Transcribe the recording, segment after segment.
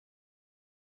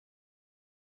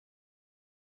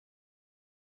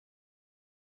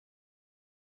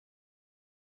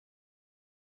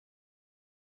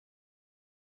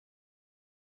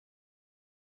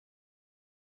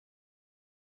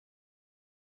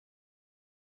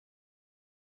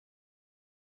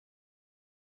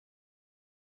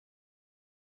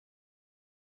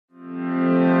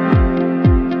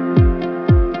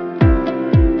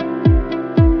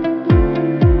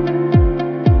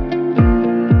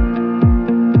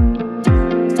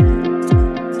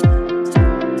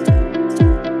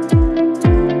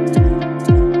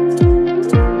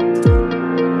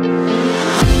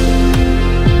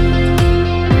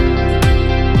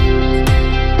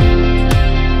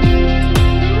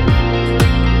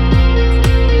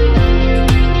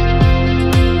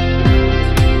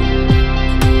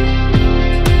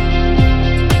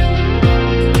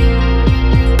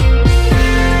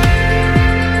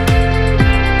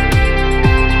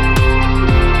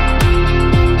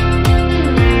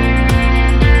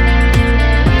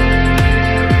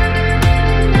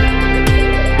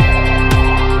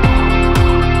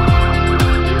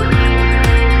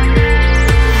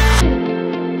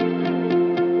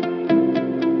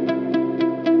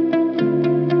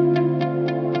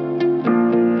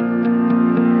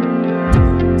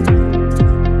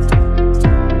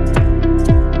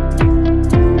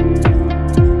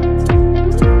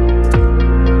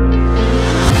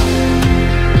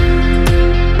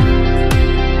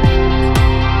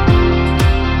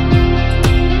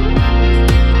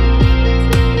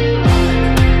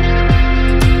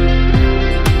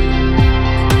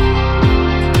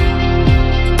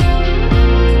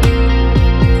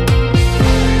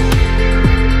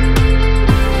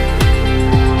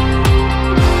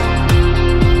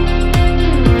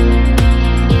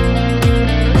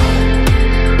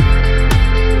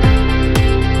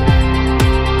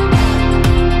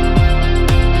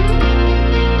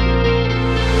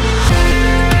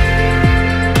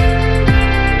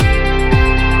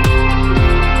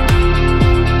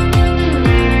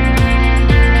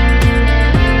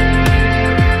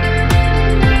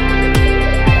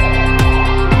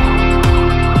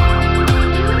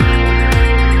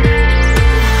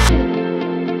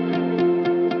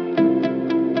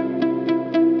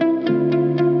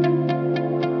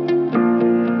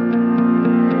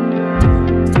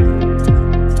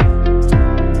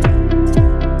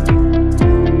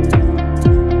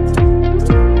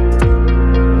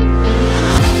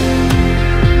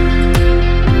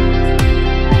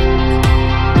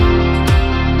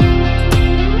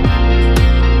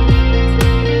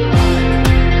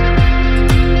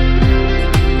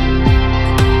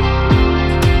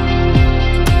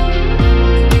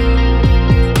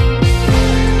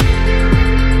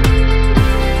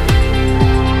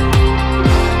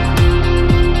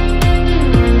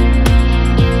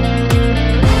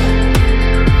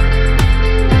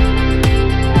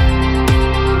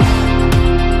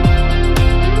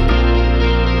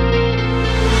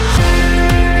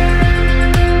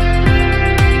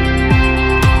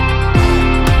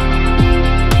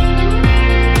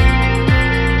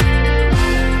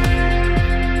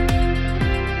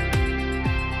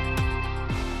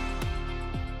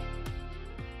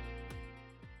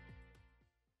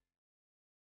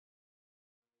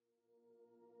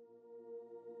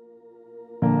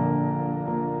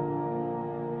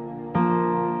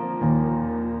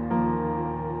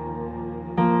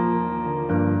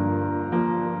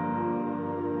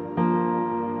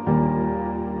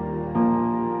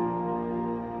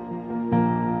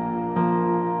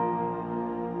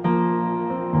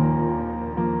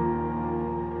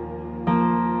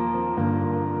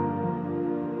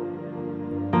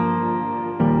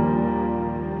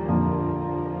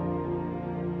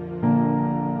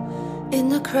In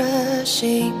the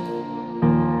crushing,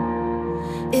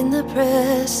 in the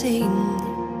pressing,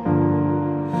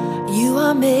 you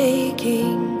are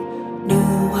making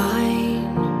new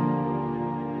wine.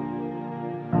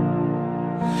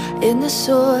 In the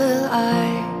soil I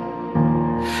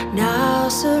now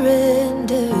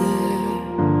surrender.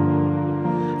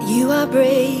 You are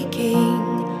breaking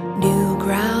new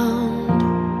ground.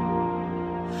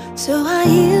 So I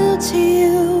yield to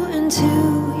you and to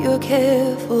your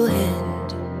careful hand.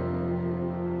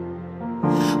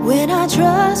 When I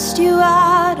trust you,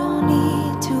 I don't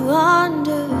need to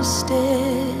understand.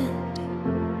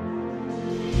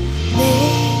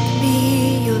 Make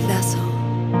me your vessel.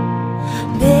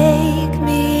 Make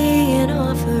me an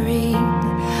offering.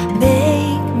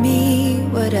 Make me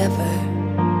whatever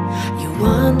you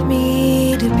want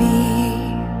me to be.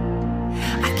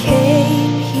 I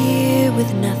came here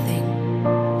with nothing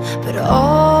but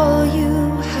all you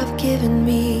have given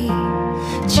me.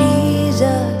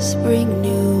 Jesus, bring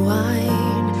new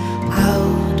wine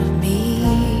out of me.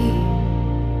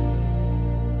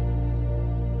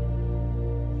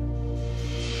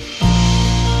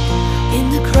 In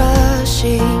the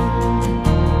crushing,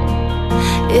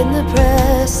 in the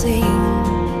pressing,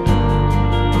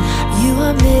 you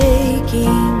are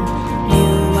making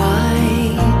new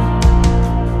wine.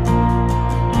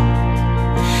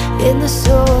 In the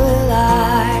soil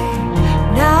I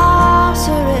now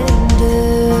surrender.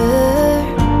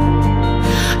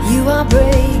 You are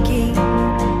breaking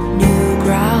new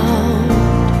ground.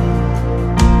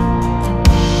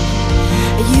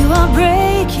 You are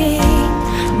breaking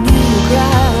new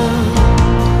ground.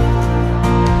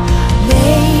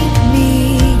 Make me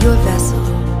your vessel.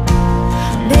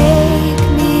 Make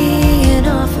me an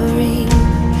offering.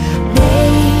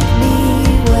 Make me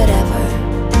whatever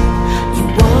you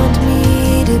want me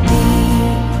to be.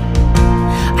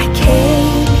 I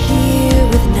came here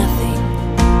with nothing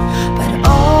but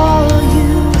all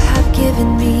you have given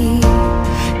me.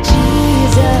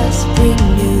 Jesus, bring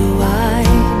new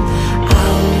wine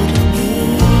out of me.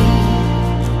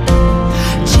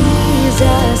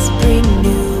 Jesus, bring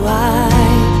new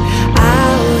wine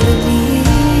out of me.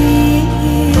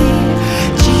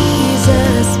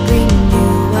 Jesus, bring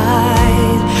new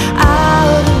wine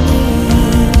out of me.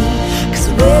 'Cause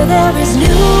where there is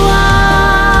new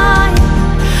wine,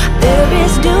 there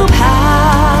is new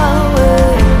power,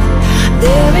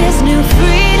 there is new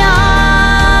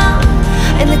freedom,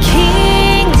 and the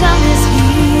kingdom is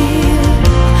here.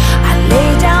 I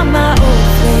lay down my old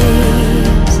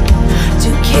flames to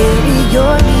carry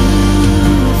your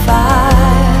new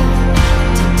fire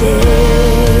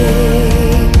today.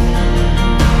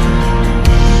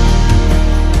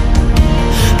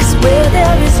 'Cause where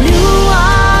there is new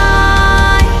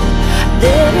wine,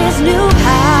 there is new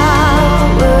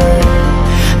power,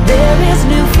 there is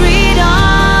new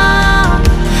freedom,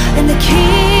 and the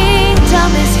kingdom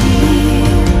is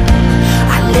here.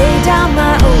 I lay down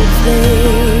my old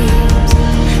flames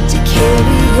to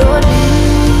carry your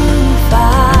new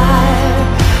fire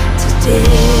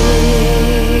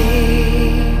today.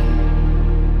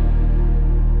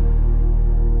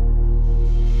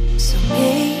 So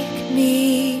make me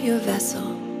your vessel.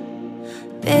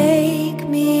 Make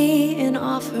me an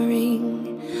offering.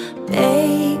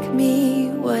 Make me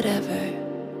whatever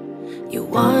you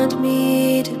want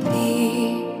me to be.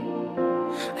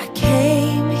 I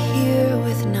came here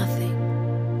with nothing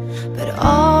but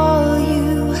all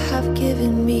you have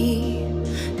given me.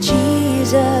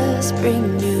 Jesus, bring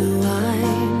new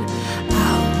wine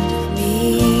out of me.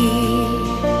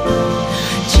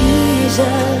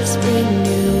 Jesus, bring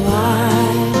new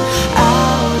wine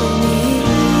out of me.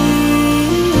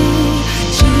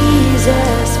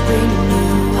 Jesus, bring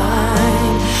new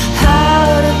wine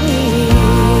out of me.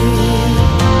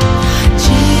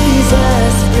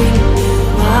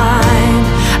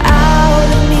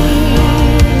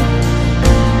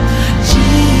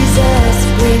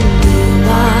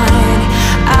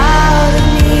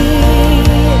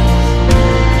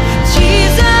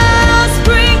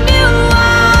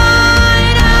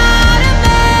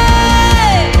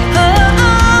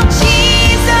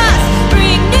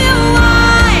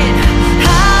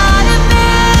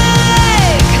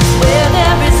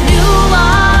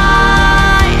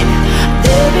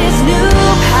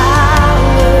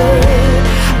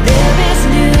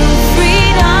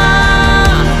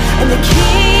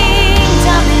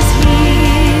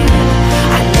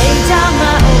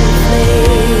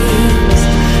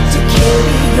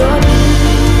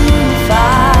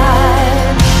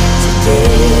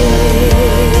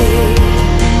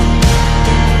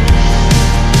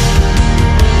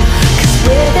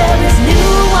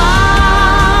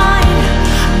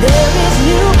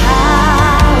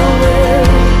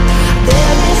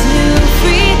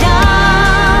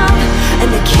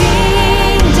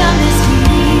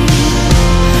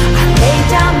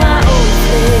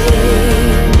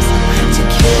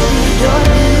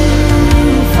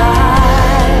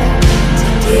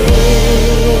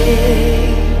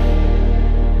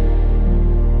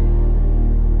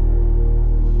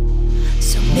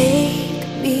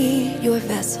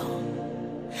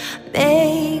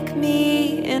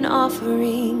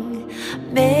 offering.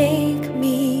 Make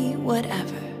me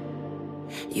whatever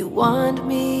you want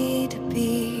me to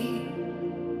be.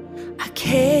 I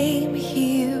came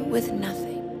here with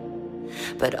nothing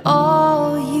but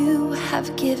all you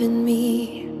have given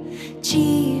me.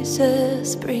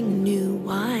 Jesus, bring new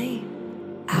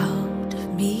wine out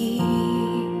of me.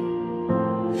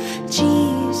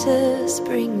 Jesus,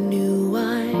 bring new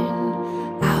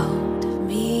wine out of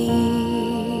me.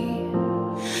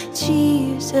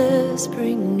 Jesus,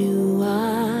 bring new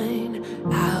wine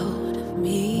out of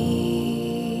me.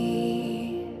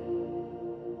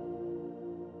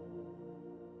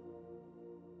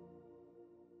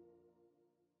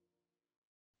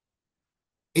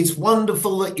 It's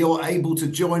wonderful that you're able to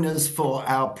join us for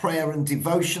our prayer and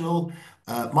devotional.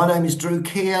 My name is Drew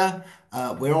Keir.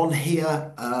 We're on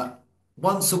here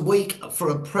once a week for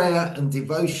a prayer and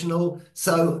devotional.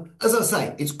 So, as I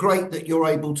say, it's great that you're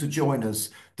able to join us.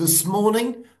 This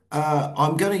morning,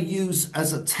 I'm going to use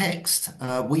as a text,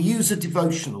 we use a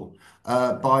devotional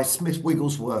by Smith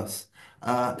Wigglesworth.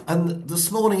 And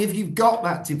this morning, if you've got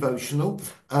that devotional,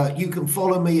 you can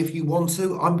follow me if you want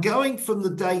to. I'm going from the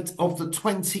date of the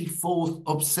 24th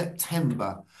of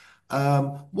September.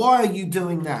 Why are you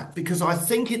doing that? Because I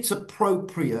think it's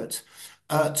appropriate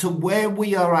to where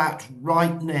we are at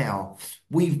right now.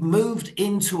 We've moved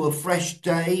into a fresh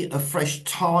day, a fresh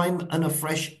time, and a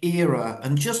fresh era.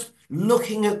 And just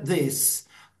looking at this,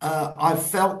 I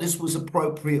felt this was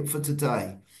appropriate for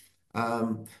today.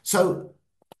 So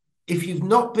if you've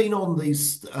not been on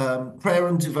these prayer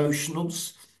and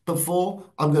devotionals before,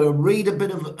 I'm going to read a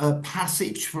bit of a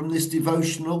passage from this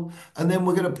devotional and then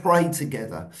we're going to pray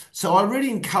together. So I really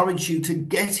encourage you to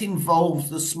get involved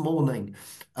this morning,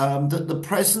 that the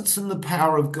presence and the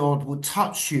power of God will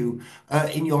touch you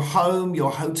in your home,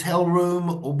 your hotel room,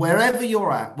 or wherever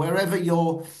you're at, wherever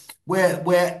you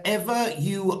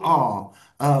are.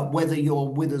 Whether you're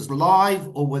with us live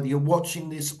or whether you're watching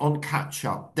this on catch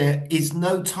up, there is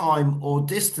no time or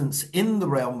distance in the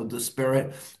realm of the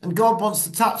Spirit, and God wants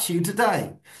to touch you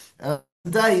today.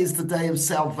 Today is the day of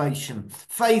salvation.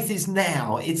 Faith is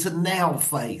now, it's a now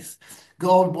faith.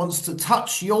 God wants to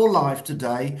touch your life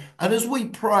today, and as we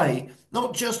pray,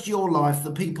 not just your life,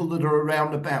 the people that are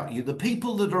around about you, the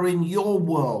people that are in your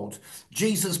world.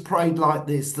 Jesus prayed like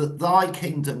this, that thy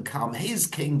kingdom come, his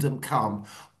kingdom come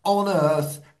on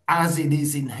earth as it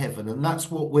is in heaven. And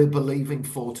that's what we're believing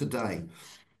for today.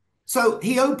 So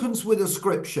he opens with a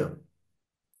scripture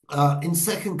in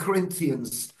 2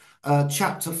 Corinthians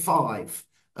chapter 5.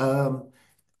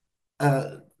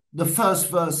 The first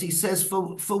verse, he says,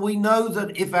 for we know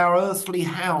that if our earthly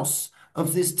house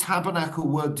of this tabernacle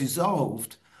were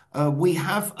dissolved, we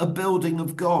have a building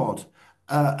of God,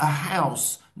 a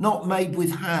house not made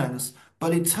with hands,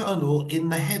 but eternal in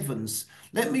the heavens.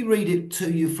 Let me read it to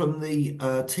you from the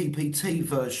TPT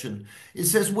version. It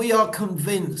says, we are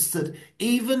convinced that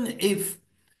even if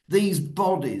these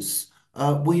bodies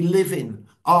we live in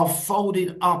are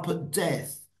folded up at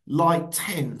death like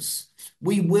tents,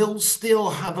 we will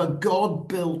still have a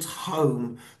God-built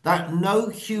home that no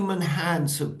human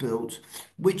hands have built,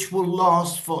 which will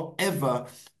last forever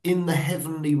in the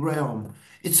heavenly realm.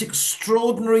 It's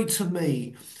extraordinary to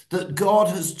me that God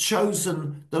has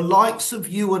chosen the likes of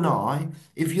you and I,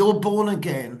 if you're born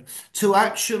again, to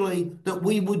actually, that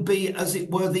we would be, as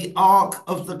it were, the Ark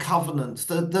of the Covenant,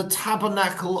 the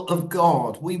tabernacle of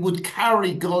God. We would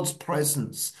carry God's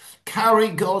presence, carry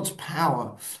God's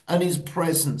power and his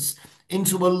presence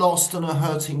into a lost and a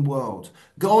hurting world.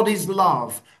 God is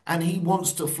love and he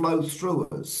wants to flow through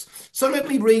us. So let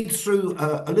me read through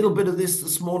a little bit of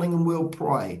this morning and we'll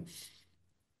pray.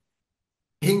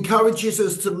 He encourages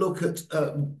us to look at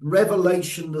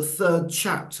Revelation, the 3rd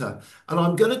chapter, and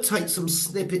I'm going to take some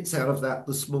snippets out of that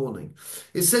this morning.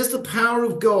 It says the power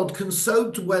of God can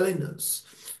so dwell in us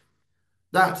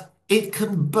that it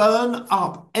can burn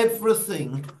up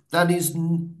everything that is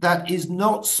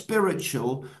not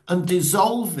spiritual and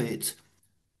dissolve it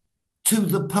to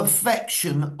the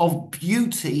perfection of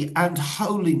beauty and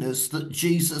holiness that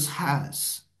Jesus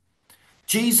has.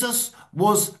 Jesus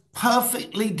was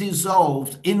perfectly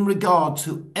dissolved in regard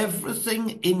to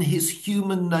everything in his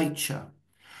human nature,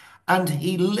 and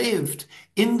he lived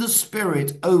in the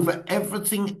Spirit over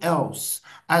everything else.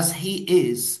 As he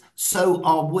is, so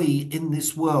are we in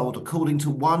this world, according to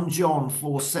 1 John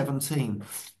 4:17.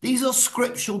 These are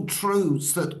scriptural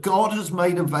truths that God has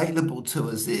made available to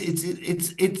us.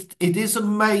 It is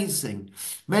amazing.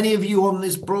 Many of you on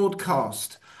this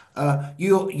broadcast,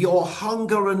 your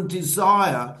hunger and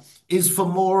desire is for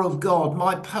more of God.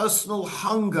 My personal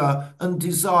hunger and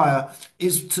desire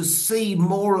is to see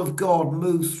more of God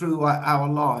move through our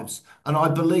lives. And I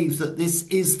believe that this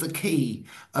is the key,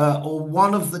 or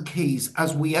one of the keys,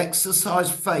 as we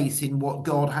exercise faith in what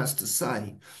God has to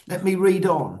say. Let me read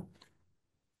on.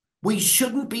 We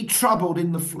shouldn't be troubled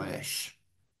in the flesh.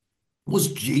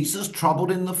 Was Jesus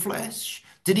troubled in the flesh?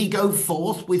 Did he go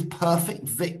forth with perfect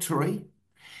victory?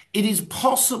 It is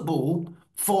possible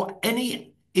for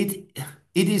any it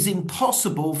is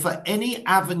impossible for any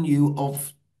avenue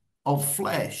of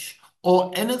flesh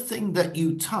or anything that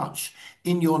you touch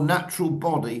in your natural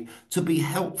body to be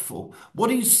helpful. What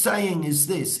he's saying is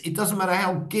this: it doesn't matter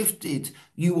how gifted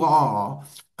you are,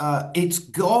 it's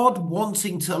God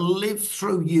wanting to live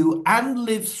through you and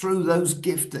live through those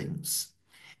giftings.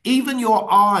 Even your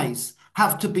eyes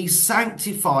have to be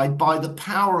sanctified by the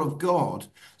power of God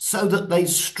so that they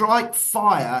strike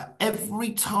fire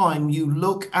every time you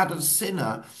look at a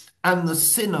sinner, and the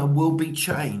sinner will be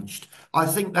changed. I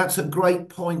think that's a great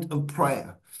point of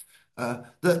prayer.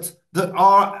 That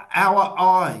our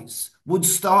eyes would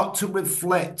start to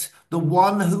reflect the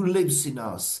one who lives in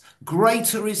us.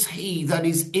 Greater is he that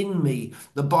is in me,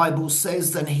 the Bible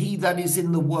says, than he that is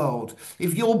in the world.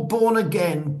 If you're born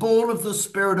again, born of the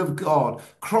Spirit of God,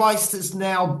 Christ is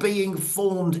now being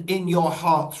formed in your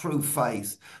heart through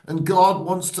faith, and God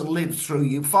wants to live through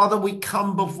you. Father, we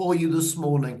come before you this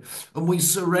morning and we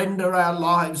surrender our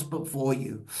lives before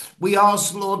you. We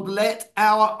ask, Lord, let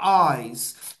our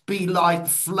eyes be like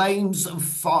flames of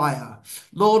fire.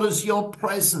 Lord, as your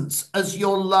presence, as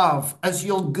your love, as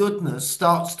your goodness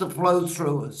starts to flow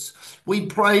through us, we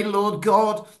pray, Lord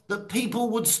God, that people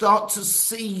would start to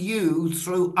see you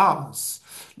through us.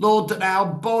 Lord, that our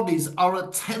bodies are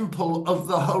a temple of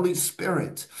the Holy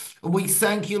Spirit. And we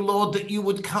thank you, Lord, that you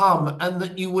would come and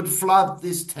that you would flood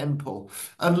this temple.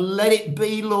 And let it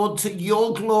be, Lord, to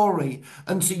your glory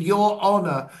and to your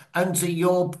honor and to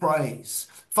your praise.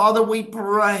 Father, we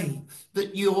pray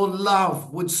that your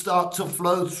love would start to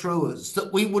flow through us,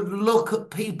 that we would look at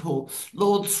people,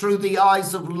 Lord, through the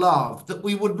eyes of love, that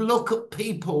we would look at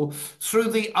people through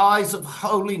the eyes of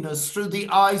holiness, through the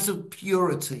eyes of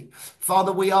purity.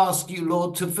 Father, we ask you,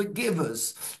 Lord, to forgive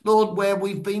us, Lord, where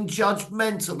we've been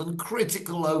judgmental and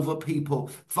critical over people.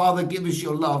 Father, give us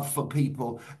your love for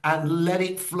people and let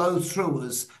it flow through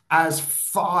us as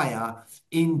fire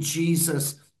in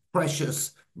Jesus'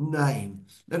 precious name.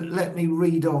 Let me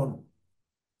read on.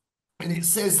 And it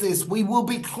says this: we will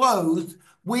be clothed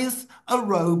with a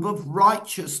robe of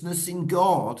righteousness in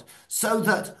God, so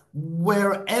that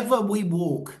wherever we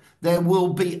walk, there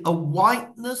will be a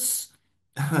whiteness,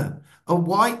 a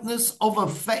whiteness of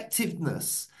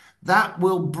effectiveness that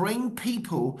will bring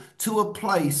people to a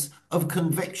place of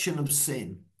conviction of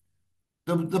sin.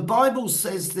 The Bible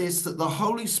says this, that the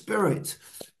Holy Spirit,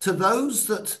 to those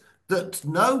that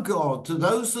know God, to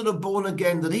those that are born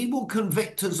again, that he will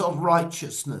convict us of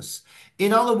righteousness.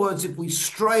 In other words, if we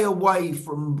stray away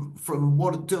from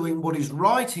doing what is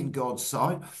right in God's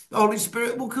sight, the Holy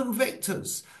Spirit will convict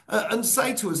us and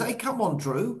say to us, hey, come on,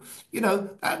 Drew,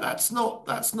 that's not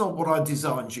what I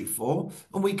designed you for.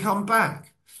 And we come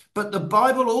back. But the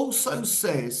Bible also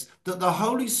says that the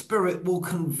Holy Spirit will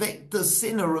convict the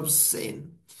sinner of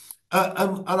sin.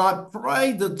 And I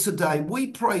pray that today, we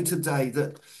pray today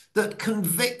that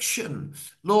conviction,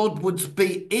 Lord, would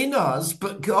be in us,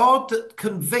 but God, that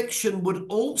conviction would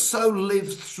also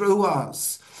live through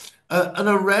us. And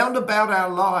around about our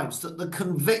lives, that the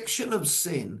conviction of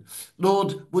sin,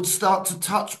 Lord, would start to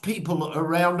touch people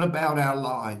around about our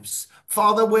lives.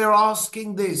 Father, we're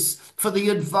asking this for the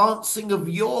advancing of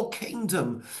your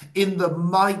kingdom in the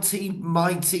mighty,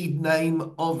 mighty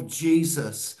name of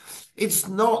Jesus. It's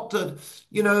not that,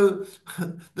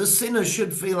 the sinner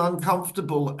should feel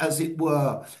uncomfortable, as it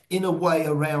were, in a way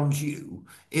around you,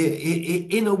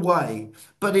 in a way,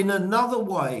 but in another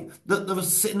way, that the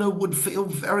sinner would feel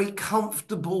very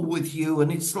comfortable with you.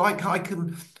 And it's like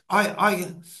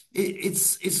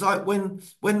it's like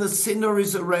when the sinner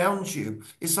is around you,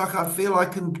 it's like I feel I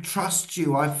can trust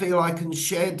you. I feel I can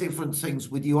share different things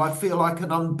with you. I feel I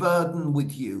can unburden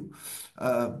with you.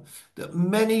 That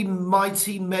many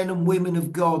mighty men and women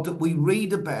of God that we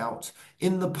read about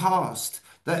in the past,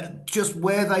 that just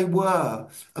where they were,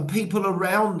 and people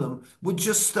around them would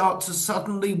just start to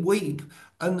suddenly weep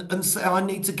and say, I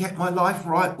need to get my life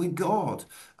right with God.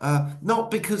 Not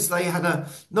because they had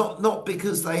not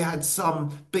because they had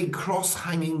some big cross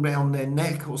hanging round their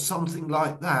neck or something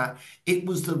like that. It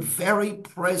was the very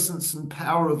presence and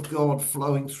power of God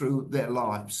flowing through their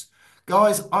lives.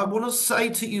 Guys, I want to say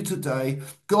to you today,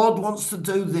 God wants to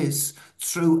do this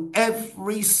through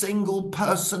every single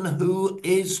person who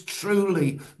is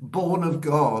truly born of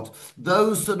God,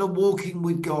 those that are walking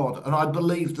with God. And I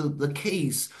believe that the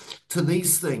keys to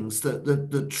these things,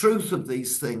 the truth of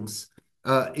these things,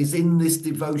 is in this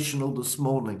devotional this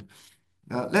morning.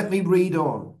 Let me read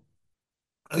on.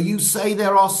 You say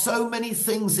there are so many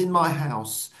things in my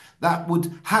house that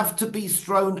would have to be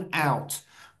thrown out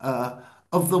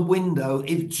of the window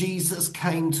if Jesus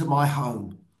came to my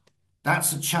home.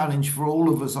 That's a challenge for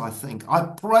all of us, I think. I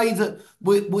pray that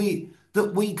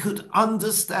we could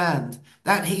understand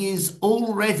that he is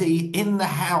already in the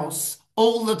house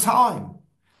all the time.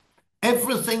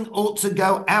 Everything ought to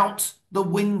go out the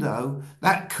window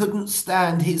that couldn't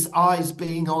stand his eyes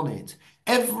being on it.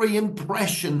 Every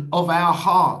impression of our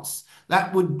hearts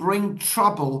that would bring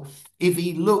trouble if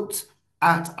he looked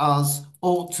at us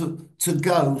ought to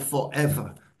go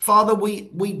forever. Father,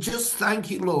 we just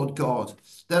thank you, Lord God,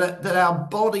 that our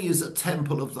body is a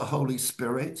temple of the Holy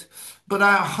Spirit, but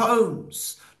our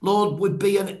homes, Lord, would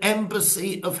be an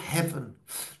embassy of heaven.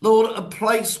 Lord, a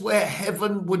place where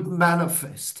heaven would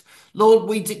manifest. Lord,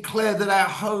 we declare that our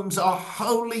homes are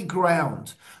holy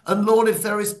ground. And Lord, if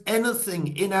there is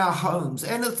anything in our homes,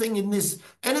 anything in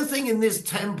this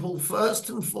temple, first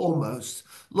and foremost,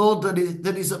 Lord,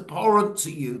 that is abhorrent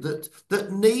to you,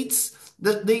 that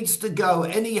needs to go,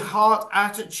 any heart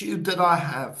attitude that I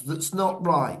have that's not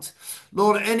right,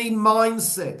 Lord, any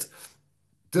mindset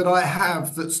that I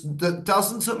have that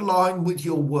doesn't align with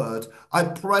your word, I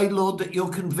pray, Lord, that your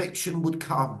conviction would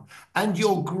come and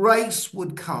your grace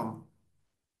would come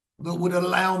that would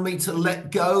allow me to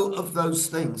let go of those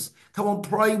things. Come on,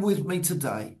 pray with me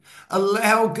today.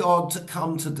 Allow God to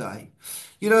come today.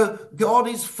 You know, God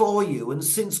is for you, and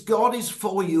since God is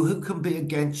for you, who can be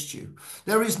against you?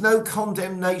 There is no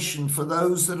condemnation for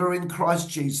those that are in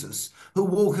Christ Jesus, who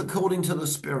walk according to the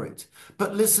Spirit.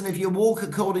 But listen, if you walk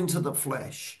according to the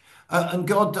flesh, and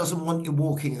God doesn't want you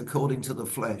walking according to the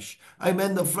flesh.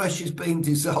 Amen. The flesh is being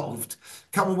dissolved.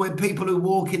 Come on, we're people who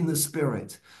walk in the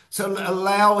Spirit. So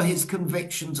allow his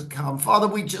conviction to come. Father,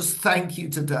 we just thank you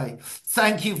today.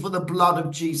 Thank you for the blood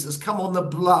of Jesus. Come on, the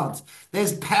blood.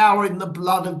 There's power in the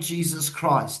blood of Jesus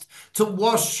Christ to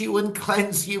wash you and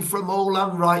cleanse you from all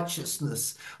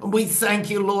unrighteousness. And we thank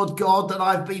you, Lord God, that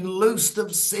I've been loosed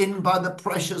of sin by the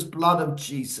precious blood of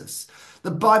Jesus.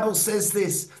 The Bible says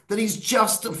this, that he's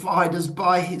justified us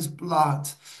by his blood.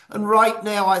 And right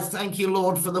now, I thank you,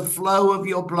 Lord, for the flow of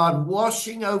your blood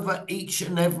washing over each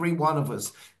and every one of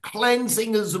us,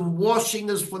 cleansing us and washing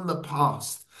us from the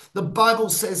past. The Bible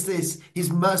says this,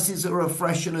 his mercies are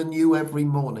afresh and anew every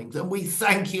morning. And we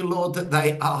thank you, Lord, that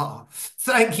they are.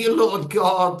 Thank you, Lord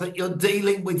God, that you're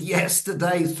dealing with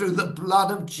yesterday through the blood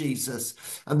of Jesus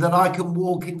and that I can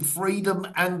walk in freedom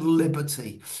and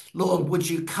liberty. Lord, would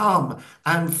you come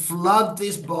and flood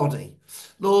this body?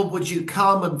 Lord, would you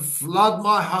come and flood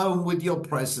my home with your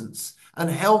presence? And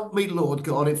help me, Lord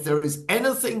God, if there is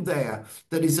anything there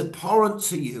that is abhorrent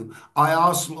to you, I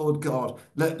ask, Lord God,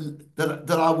 that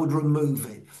I would remove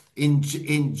it in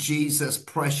Jesus'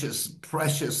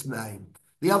 precious name.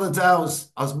 The other day I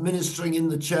was ministering in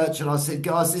the church and I said,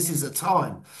 guys, this is a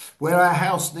time where our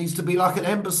house needs to be like an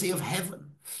embassy of heaven.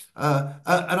 And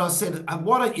I said,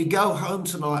 why don't you go home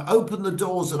tonight, open the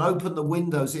doors and open the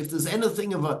windows. If there's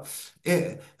anything of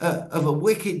a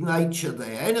wicked nature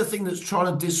there, anything that's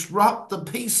trying to disrupt the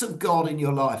peace of God in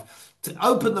your life, to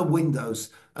open the windows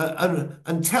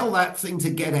and tell that thing to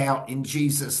get out in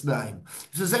Jesus' name.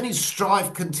 If there's any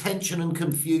strife, contention, and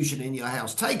confusion in your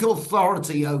house, take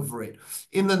authority over it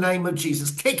in the name of Jesus.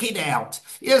 Kick it out.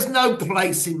 He has no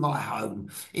place in my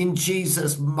home in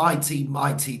Jesus' mighty,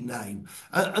 mighty name.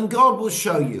 And God will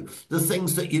show you the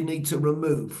things that you need to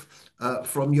remove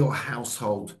from your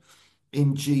household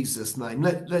in Jesus' name.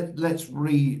 Let's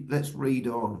read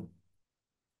on.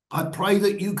 I pray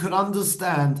that you could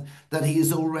understand that he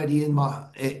is already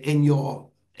in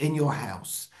your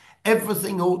house.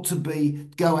 Everything ought to be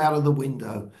go out of the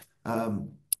window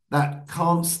that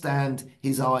can't stand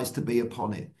his eyes to be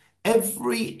upon it.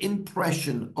 Every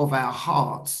impression of our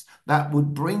hearts that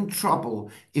would bring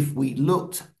trouble if we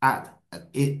looked at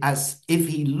it as if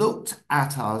he looked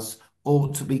at us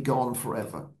ought to be gone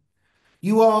forever.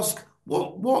 You ask,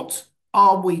 what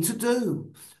are we to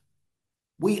do?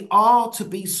 We are to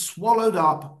be swallowed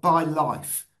up by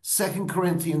life. 2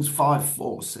 Corinthians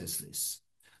 5:4 says this.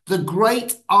 The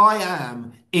great I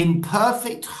am in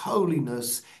perfect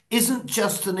holiness isn't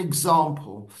just an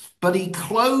example, but he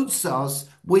clothes us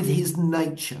with his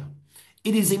nature.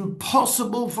 It is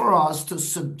impossible for us to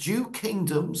subdue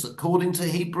kingdoms, according to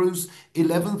Hebrews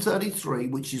 11:33,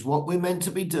 which is what we're meant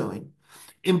to be doing.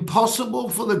 Impossible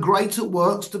for the greater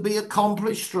works to be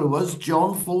accomplished through us,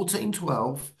 John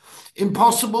 14:12.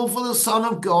 Impossible for the Son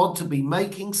of God to be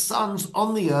making sons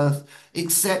on the earth,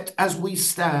 except as we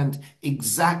stand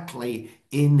exactly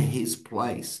in his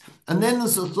place. And then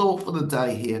there's a thought for the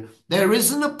day here. There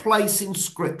isn't a place in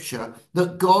Scripture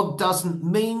that God doesn't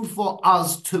mean for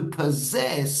us to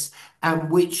possess and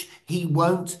which he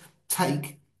won't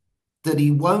take, that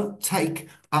he won't take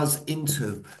us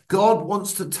into. God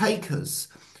wants to take us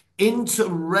into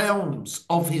realms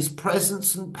of his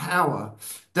presence and power,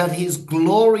 that his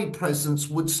glory presence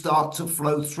would start to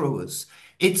flow through us.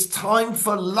 It's time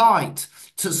for light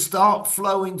to start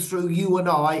flowing through you and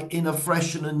I in a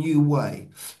fresh and a new way.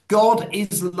 God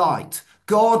is light.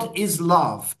 God is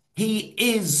love. He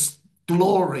is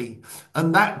glory,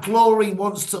 and that glory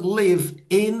wants to live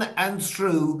in and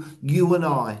through you and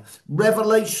I.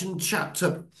 Revelation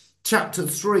chapter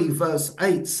 3 verse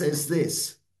 8 says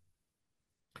this.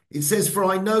 It says, "For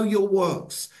I know your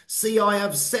works. See, I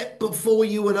have set before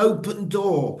you an open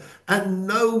door, and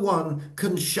no one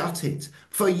can shut it.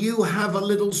 For you have a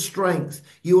little strength.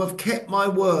 You have kept my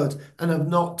word and have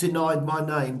not denied my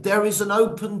name." There is an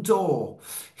open door.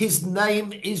 His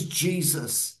name is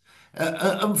Jesus.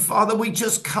 And Father, we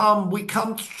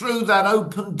come through that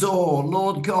open door,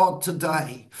 Lord God,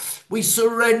 today. We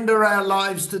surrender our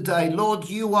lives today. Lord,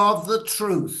 you are the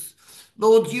truth.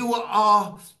 Lord, you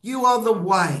are the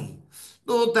way.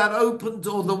 Lord, that open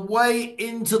door, the way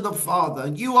into the Father.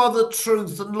 You are the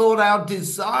truth. And Lord, our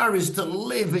desire is to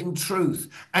live in truth.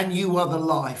 And you are the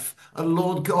life. And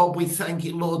Lord God, we thank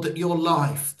you, Lord, that your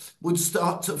life would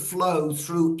start to flow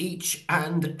through each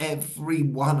and every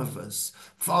one of us.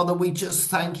 Father, we just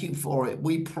thank you for it.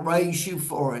 We praise you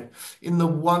for it in the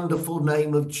wonderful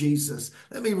name of Jesus.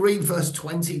 Let me read verse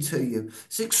 20 to you.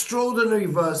 It's an extraordinary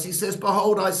verse. He says,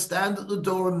 "Behold, I stand at the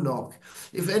door and knock.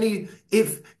 If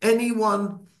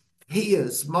anyone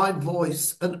hears my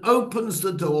voice and opens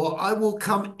the door, I will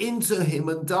come into him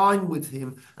and dine with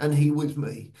him and he with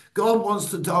me." God wants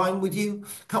to dine with you.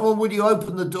 Come on, will you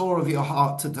open the door of your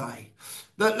heart today?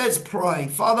 Let's pray.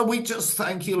 Father, we just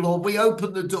thank you, Lord. We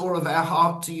open the door of our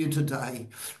heart to you today.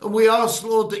 And we ask,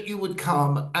 Lord, that you would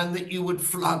come and that you would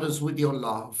flood us with your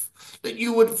love, that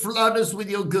you would flood us with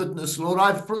your goodness, Lord.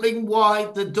 I fling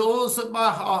wide the doors of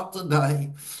my heart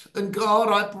today. And God,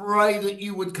 I pray that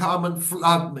you would come and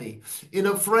flood me in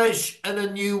a fresh and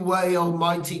a new way,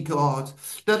 Almighty God,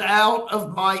 that out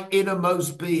of my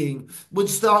innermost being would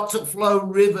start to flow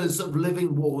rivers of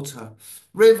living water.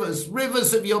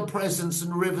 Rivers of your presence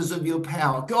and rivers of your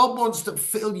power. God wants to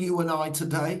fill you and I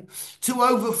today to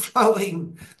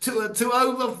overflowing, to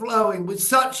overflowing with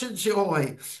such a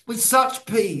joy, with such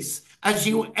peace, as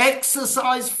you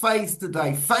exercise faith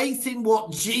today, faith in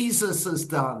what Jesus has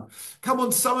done. Come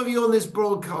on, some of you on this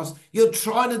broadcast, you're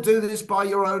trying to do this by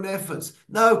your own efforts.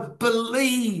 No,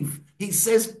 believe. He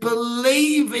says,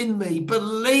 believe in me,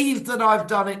 believe that I've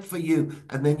done it for you,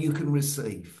 and then you can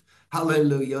receive.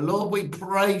 Hallelujah. Lord, we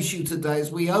praise you today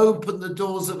as we open the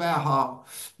doors of our heart.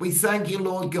 We thank you,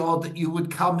 Lord God, that you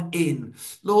would come in.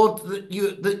 Lord, that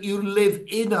you live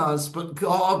in us. But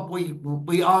God,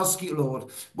 we ask you,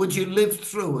 Lord, would you live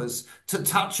through us to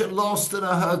touch a lost and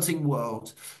a hurting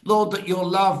world? Lord, that your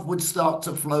love would start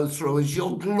to flow through us.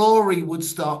 Your glory would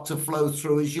start to flow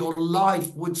through us. Your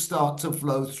life would start to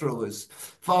flow through us.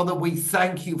 Father, we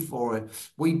thank you for it.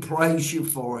 We praise you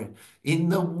for it. In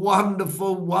the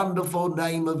wonderful, wonderful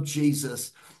name of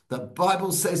Jesus. The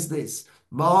Bible says this,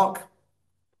 Mark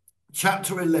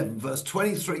chapter 11, verse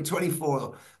 23,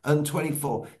 24, and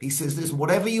 24. He says this,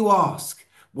 whatever you ask,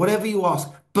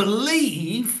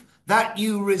 believe that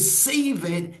you receive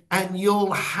it and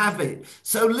you'll have it.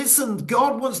 So listen,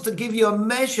 God wants to give you a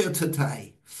measure today.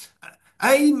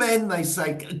 Amen, they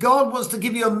say. God wants to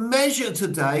give you a measure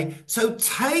today. So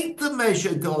take the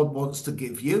measure God wants to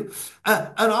give you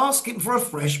and ask him for a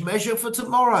fresh measure for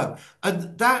tomorrow.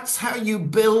 And that's how you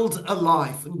build a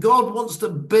life. And God wants to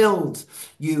build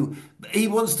you. He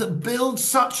wants to build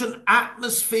such an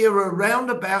atmosphere around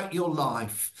about your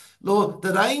life, Lord,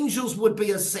 that angels would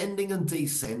be ascending and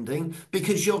descending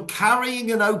because you're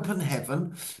carrying an open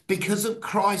heaven because of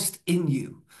Christ in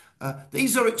you.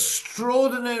 These are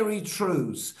extraordinary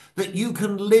truths that you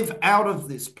can live out of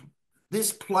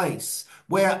this place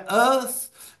where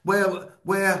earth,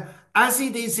 where as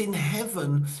it is in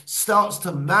heaven, starts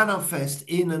to manifest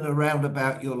in and around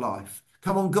about your life.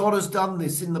 Come on, God has done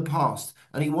this in the past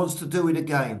and he wants to do it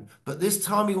again. But this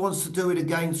time he wants to do it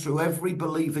again through every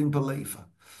believing believer.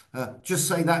 Just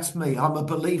say, that's me. I'm a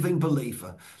believing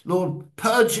believer. Lord,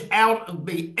 purge out of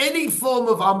me any form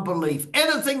of unbelief,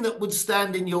 anything that would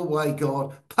stand in your way,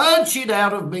 God. Purge it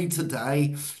out of me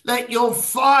today. Let your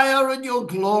fire and your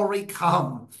glory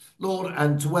come, Lord,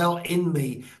 and dwell in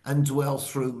me and dwell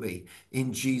through me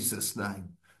in Jesus'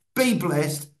 name. Be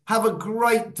blessed. Have a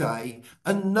great day,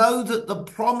 and know that the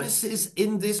promises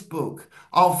in this book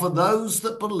are for those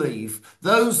that believe,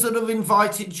 those that have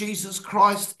invited Jesus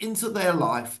Christ into their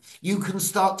life. You can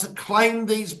start to claim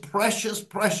these precious,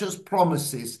 precious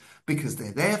promises because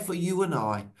they're there for you and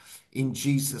I in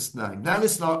Jesus' name. Now,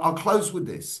 listen, I'll close with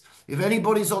this. If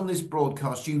anybody's on this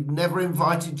broadcast, you've never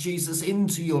invited Jesus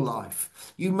into your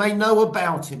life. You may know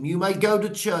about him, you may go to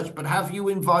church, but have you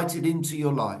invited into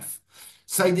your life?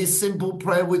 Say this simple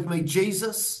prayer with me.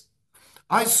 Jesus,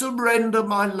 I surrender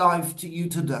my life to you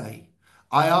today.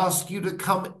 I ask you to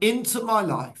come into my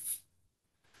life,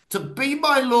 to be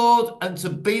my Lord and to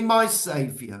be my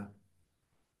Savior.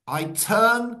 I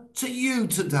turn to you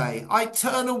today. I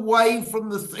turn away from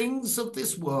the things of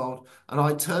this world and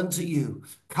I turn to you.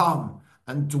 Come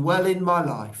and dwell in my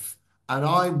life, and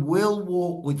I will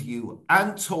walk with you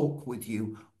and talk with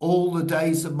you all the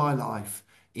days of my life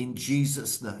in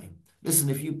Jesus' name.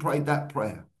 Listen, if you prayed that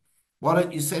prayer, why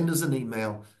don't you send us an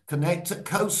email? Connect at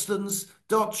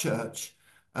coastlands.church,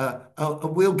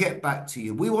 and we'll get back to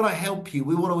you. We want to help you.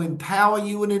 We want to empower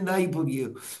you and enable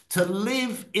you to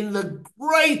live in the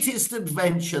greatest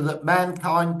adventure that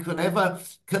mankind can ever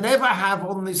have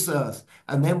on this earth.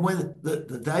 And then when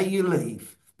the day you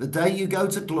leave, the day you go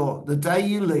to glory, the day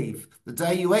you leave, the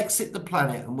day you exit the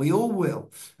planet, and we all will,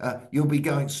 you'll be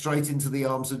going straight into the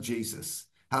arms of Jesus.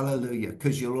 Hallelujah,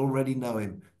 because you'll already know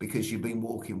him because you've been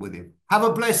walking with him. Have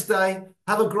a blessed day.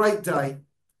 Have a great day.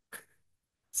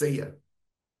 See ya.